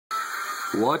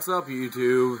What's up,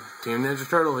 YouTube? Team Ninja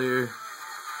Turtle here.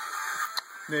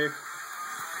 Nick.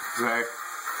 Zach.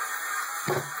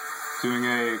 Doing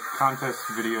a contest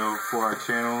video for our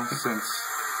channel since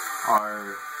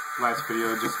our last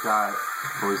video just got,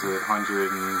 what was it,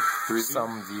 103?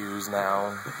 Some views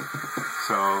now.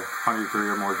 So, 103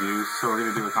 or more views. So we're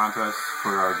going to do a contest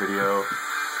for our video.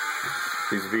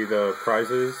 These will be the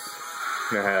prizes.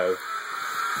 We're going to have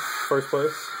first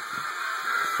place.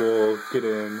 We'll get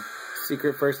in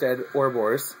Secret First Ed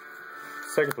Ouroboros.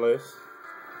 second place.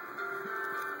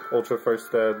 Ultra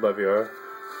First Ed Leviar.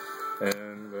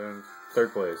 And then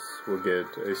third place, we'll get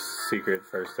a Secret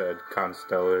First Ed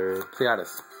Constellar.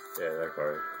 Cleatus. Yeah, that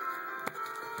card.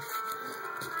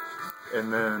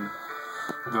 And then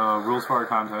the rules for our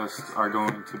contest are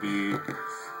going to be,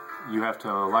 you have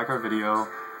to like our video,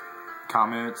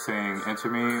 comment saying enter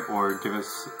me, or give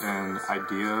us an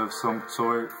idea of some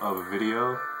sort of a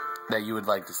video That you would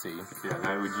like to see. yeah,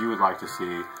 that you would like to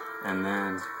see, and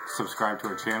then subscribe to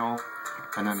our channel.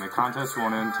 And then the contest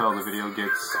won't end until the video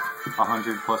gets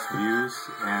 100 plus views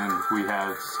and we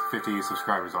have 50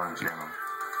 subscribers on our channel.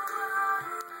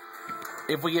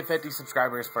 If we get 50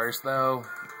 subscribers first, though,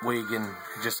 we can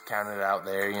just count it out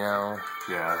there, you know?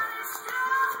 Yeah.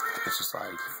 It's just like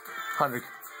 100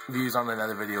 views on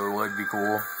another video would be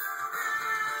cool.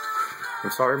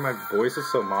 I'm sorry my voice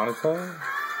is so monotone.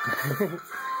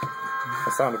 I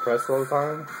sound depressed all the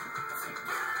time.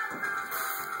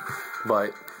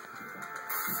 But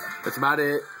that's about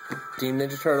it. Team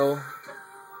Ninja Turtle.